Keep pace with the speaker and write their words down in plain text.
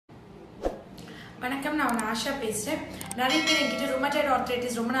வணக்கம், நான் உங்க ஆஷா பேசுறேன். நிறைய பேர் என்கிட்ட rheumatoid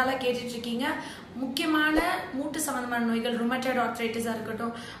arthritis ரொம்ப நாளா கேட்டுட்டு இருக்கீங்க. முக்கியமான மூட்டு சம்பந்தமான நோய்கள் rheumatoid arthritis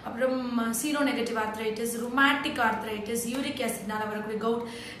இருக்கட்டும், அப்புறம் seronegative arthritis, rheumatic arthritis, uric acidனால வரக்கூடிய gout,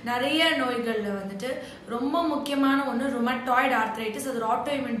 நிறைய நோய்கள்ல வந்துட்டு ரொம்ப முக்கியமான ஒன்று rheumatoid arthritis. அது ஒரு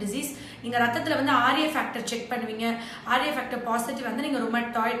autoimmune disease. நீங்க ரத்தத்துல வந்து ஆர்ஏ ஃபேக்டர் செக் பண்ணுவீங்க. ஆர்ஏ ஃபேக்டர் பாசிட்டிவ் வந்து நீங்க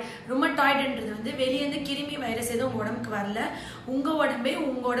ருமட்டாய்டுன்றது வந்து வெளியேந்து கிருமி வைரஸ் எதுவும் உங்க உடம்புக்கு வரல, உங்க உடம்பே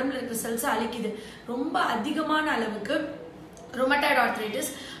உங்க உடம்புல இருக்கிற செல்ஸ் அழிக்குது. ரொம்ப அதிகமான அளவுக்கு rheumatoid arthritis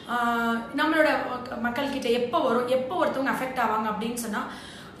நம்மளோட மக்கள் கிட்ட எப்போ வரும், எப்போ ஒருத்தவங்க அஃபெக்ட் ஆவாங்க அப்படின்னு சொன்னா,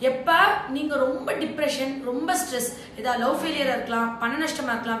 எப்ப நீங்க ரொம்ப டிப்ரெஷன், ரொம்ப ஸ்ட்ரெஸ், ஏதாவது லவ் ஃபெயிலியரா இருக்கலாம், பண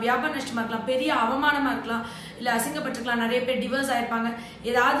நஷ்டமா இருக்கலாம், வியாபார நஷ்டமா இருக்கலாம், பெரிய அவமானமா இருக்கலாம், இல்ல அசிங்கப்பட்டிருக்கலாம், நிறைய பேர் டிவோர்ஸ் ஆயிருப்பாங்க,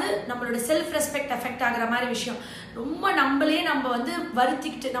 ஏதாவது நம்மளோட செல்ஃப் ரெஸ்பெக்ட் அஃபெக்ட் ஆகுற மாதிரி விஷயம், ரொம்ப நம்மளே நம்ம வந்து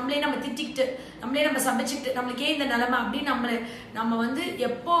வருத்திக்கிட்டு, நம்மளே நம்ம திட்டிக்கிட்டு, நம்மளே நம்ம சமைச்சுக்கிட்டு, நம்மளுக்கே இந்த நிலைமை அப்படின்னு நம்ம வந்து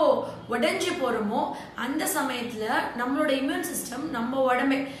எப்போ உடைஞ்சு போறோமோ அந்த சமயத்துல நம்மளோட இம்யூன் சிஸ்டம் நம்ம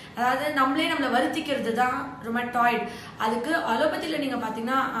உடம்பே, அதாவது நம்மளே நம்மளை வருத்திக்கிறது தான் ருமட்டாய்டு. அதுக்கு அலோபதியில நீங்க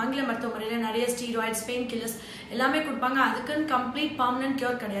பாத்தீங்கன்னா ஆங்கில மருத்துவமனையில நிறைய ஸ்டீராய்ட்ஸ், பெயின் கில்லர்ஸ் எல்லாமே கொடுப்பாங்க. அதுக்குன்னு கம்ப்ளீட் பர்மனன்ட்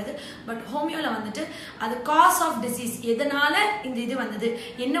கியூர் கிடையாது. பட் ஹோமியோல வந்துட்டு அது காஸ் ஆஃப் டிசீஸ், எதனால இந்த இது வந்தது,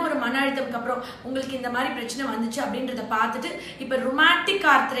 என்ன ஒரு மன அழுத்தத்துக்கு அப்புறம் உங்களுக்கு இந்த மாதிரி பிரச்சனை வந்துச்சு அப்படின்றத பார்த்துட்டு, இப்ப ருமேட்டிக்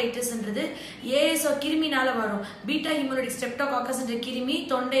ஆர்த்ரைட்டிஸ்ன்றது ஏஎஸ்ஓ கிருமினால வரும். பீட்டா ஹிமோலைடிக் ஸ்ட்ரெப்டோகாக்கஸ் என்ற கிருமி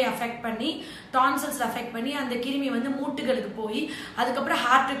தொண்டை அஃபெக்ட் பண்ணி, டான்சல்ஸ் அஃபெக்ட் பண்ணி, அந்த கிருமி வந்து மூட்டுகளுக்கு போய் அதுக்கப்புறம்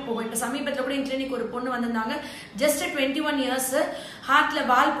ஹார்ட்டுக்கு போகும். இப்ப சமீபத்தில் கூட என் கிளினிக் ஒரு பொண்ணு வந்திருந்தாங்க, ஜஸ்ட் 21 இயர்ஸ், ஹார்ட்ல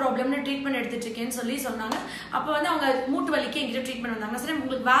வால் ப்ராப்ளம்னு ட்ரீட்மெண்ட் எடுத்துட்டு இருக்கேன்னு சொன்னாங்க. அப்போ வந்து அவங்க மூட்டு வலிக்கு எங்கிட்ட ட்ரீட்மெண்ட் வந்தாங்க. சரி,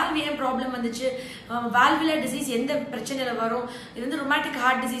 உங்களுக்கு வால்வ் ஏன் ப்ராப்ளம் வந்துச்சு, வால்வுலர் டிசீஸ் எந்த பிரச்சனையில வரும், இது வந்து ருமேட்டிக்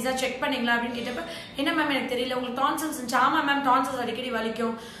ஹார்ட் டிசீஸா செக் பண்ணீங்களா அப்படின்னு கேட்டப்ப, என்ன மேம் எனக்கு தெரியல, உங்களுக்கு டான்சல்ஸ் இருந்துச்சு. ஆமா மேம், டான்சல்ஸ் அடிக்கடி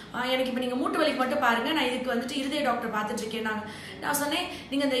வலிக்கும், எனக்கு இப்போ நீங்க மூட்டு வலிக்கு மட்டும் பாருங்க, நான் இதுக்கு வந்துட்டு இருதய டாக்டர் பார்த்துட்டு இருக்கேன். நான் சொன்னேன்,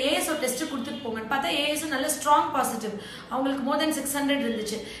 நீங்க இந்த ஏஎஸ்ஓ டெஸ்ட் கொடுத்துட்டு போங்கன்னு பார்த்தா ஏஎஸ்ஓ நல்ல ஸ்ட்ராங் பாசிட்டிவ், அவங்களுக்கு மோர் தென் 600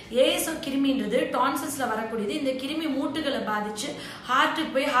 இருந்துச்சு. ஏஎஸ்ஓ கிருமின்றது டான்சல்ஸ்ல வரக்கூடியது. இந்த கிருமி மூட்டுகளை பாதிச்சு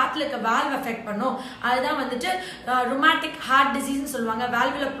ஹார்ட்டுக்கு போய் ஹார்ட்ல இருக்க வால்வ் அஃபெக்ட் பண்ணும். அதுதான் வந்துட்டு ருமேட்டிக் ஹார்ட் டிசீஸ்னு சொல்லுவாங்க.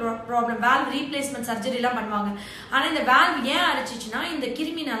 வால்வுல ப்ராப்ளம், வால்வ் ரீப்ளேஸ்மெண்ட் சர்ஜரி எல்லாம் பண்ணுவாங்க. ஆனா இந்த வால்வ் ஏன் அரைச்சிச்சுன்னா இந்த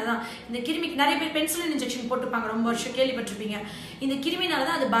கிருமினாலதான். இந்த கிருமிக்கு நிறைய பேர் பென்சிலின் இன்ஜெக்ஷன் போட்டுப்பாங்க, ரொம்ப வருஷம் கேள்விப்பட்டிருப்பீங்க. இந்த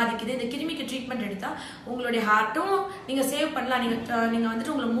கிருமினாலதான் அது பாதிக்குது. இந்த கிருமிக்கு ட்ரீட்மெண்ட் எடுத்தா உங்களுடைய ஹார்ட்டும் நீங்க சேவ் பண்ணலாம், நீங்க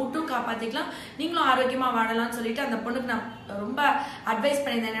வந்துட்டு உங்களை மூட்டும் காப்பாத்திக்கலாம், நீங்களும் ஆரோக்கியமா வாழலாம்னு சொல்லிட்டு அந்த பொண்ணுக்கு நான் ரொம்ப அட்வைஸ்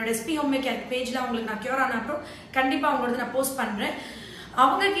பண்ணியிருந்தேன். என்னோட எஸ்பி ஹோம் மேக்கர் பேஜ்ல உங்களுக்கு நான் கியூர் ஆனாட்டும் கண்டிப்பா அவங்களோட நான் போஸ்ட் பண்றேன்.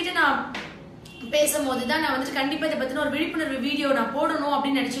 அவங்க கிட்ட நான் பேசும்போது தான் நான் வந்துட்டு கண்டிப்பா இதை பத்தின ஒரு விழிப்புணர்வு வீடியோ நான் போடணும்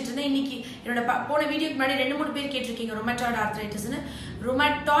அப்படின்னு நினைச்சிட்டு இருந்தேன். இன்னைக்கு என்னோட போன வீடியோக்கு முன்னாடி 2-3 பேர் கேட்டிருக்கீங்க rheumatoid ஆர்த்ரைட்டிஸ்னு.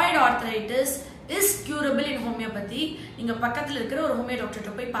 Rheumatoid arthritis is curable in homeopathy. நீங்க பக்கத்துல இருக்கிற ஒரு ஹோமியோ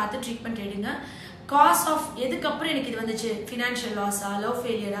டாக்டர்கிட்ட போய் பார்த்து ட்ரீட்மெண்ட் எடுங்க. காஸ் ஆஃப் எதுக்கப்புறம் எனக்கு இது வந்துச்சு, ஃபினான்ஷியல் லாஸா, லவ்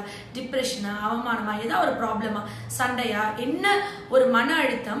ஃபெயிலியரா, டிப்ரெஷனா, அவமானமா, ஏதாவது ஒரு ப்ராப்ளமா, சண்டையா, என்ன ஒரு மன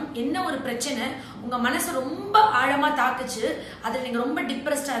அழுத்தம், என்ன ஒரு பிரச்சனை உங்க மனசை ரொம்ப ஆழமா தாக்குச்சு, அதுல நீங்க ரொம்ப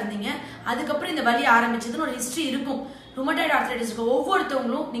டிப்ரெஸ்டா இருந்தீங்க, அதுக்கப்புறம் இந்த வலி ஆரம்பிச்சதுன்னு ஒரு ஹிஸ்டரி இருக்கும். ருமட்டாய்டு ஆர்த்ரைட்டிஸ்க்கு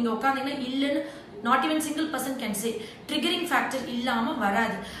ஒவ்வொருத்தவங்களும் நீங்க உட்காந்தீங்கன்னா இல்லைன்னு not even single person can say. Triggering factor இல்லாம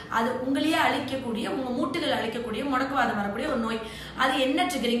வராது. அது உங்களையே அழிக்கக்கூடிய, உங்க மூட்டுகள் அழிக்கக்கூடிய, முடக்குவாதம் வரக்கூடிய ஒரு நோய். அது என்ன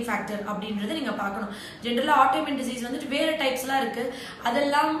ட்ரிகரிங் ஃபேக்டர் அப்படின்றத நீங்க பார்க்கணும். ஜென்ரலா ஆட்டோமின் டிசீஸ் வந்துட்டு வேற டைப்ஸ்லாம் இருக்கு.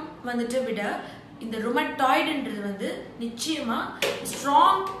 அதெல்லாம் வந்துட்டு விட இந்த ருமட்டாய்டுன்றது வந்து நிச்சயமா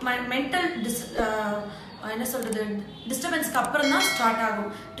ஸ்ட்ராங் மென்டல் என்ன சொல்றது, டிஸ்டர்பன்ஸ்க்கு அப்புறம் தான் ஸ்டார்ட்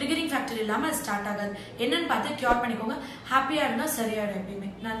ஆகும். ட்ரிகரிங் ஃபேக்டர் இல்லாம அது ஸ்டார்ட் ஆகாது. என்னன்னு பார்த்து கியூர் பண்ணிக்கோங்க. ஹாப்பியா இருந்தா சரியாயிடும்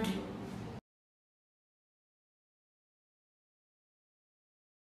எப்பயுமே. நன்றி.